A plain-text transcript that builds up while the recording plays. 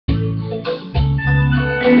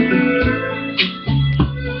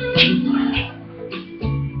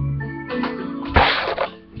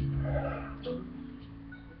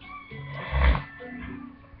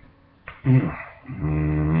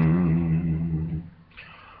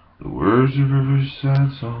The words of every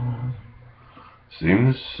sad song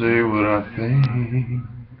seem to say what I think,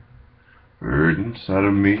 heard inside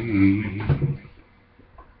of me.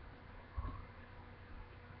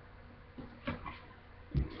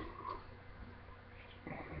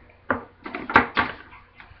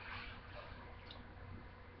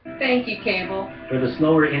 Thank you, Cable. For the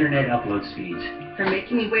slower internet upload speeds. For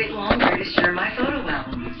making me wait longer to share my photo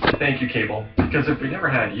albums. Thank you, Cable, because if we never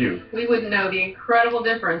had you, we wouldn't know the incredible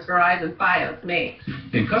difference Verizon Fios makes.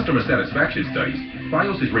 In customer satisfaction studies,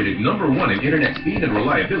 Fios is rated #1 in internet speed and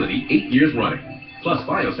reliability 8 years running. Plus,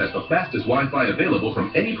 Fios has the fastest Wi-Fi available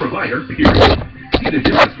from any provider, period. See the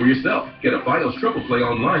difference for yourself. Get a Fios Triple Play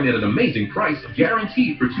online at an amazing price,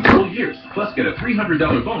 guaranteed for 2 full years. Plus, get a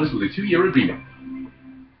 $300 bonus with a 2-year agreement.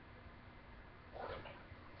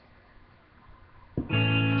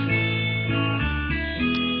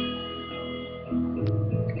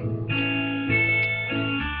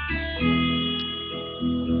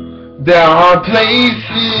 There are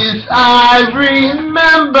places I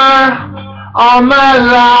remember all my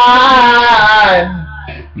life,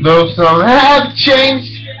 though some have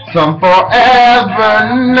changed, some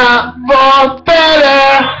forever, not for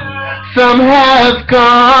better. Some have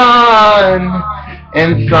gone,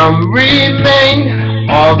 and some remain.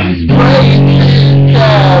 All these places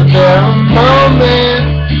have their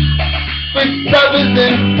moments with brothers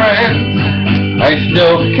and friends. I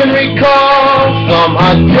still can recall, some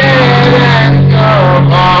are dead and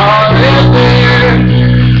some are living.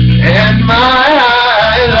 In my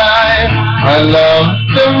life, I love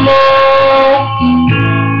them all.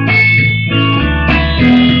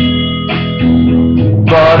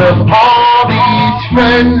 But of all these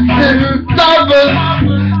friends and lovers,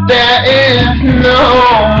 there is no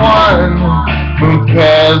one who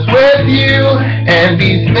cares with you, and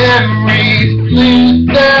these memories lose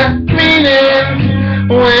their meaning.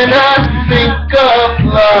 When I think of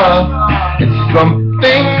love, it's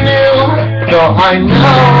something new, though I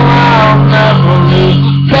know I'll never lose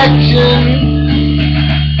affection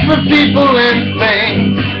for people and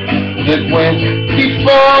things that went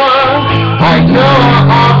before. I know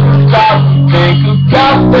I'll stop and think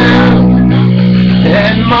about them.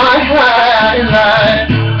 In my life,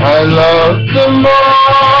 I love them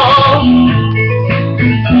all.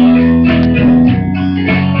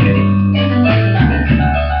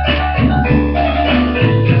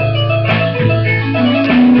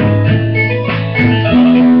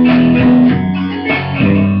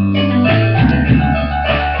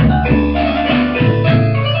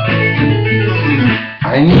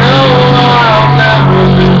 I know I'll never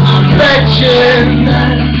lose affection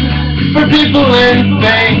for people and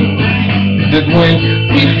things that went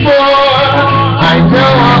before. I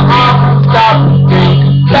know I'll stop and think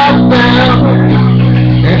about them.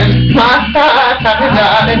 In my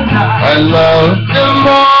life, I love them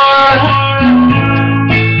more.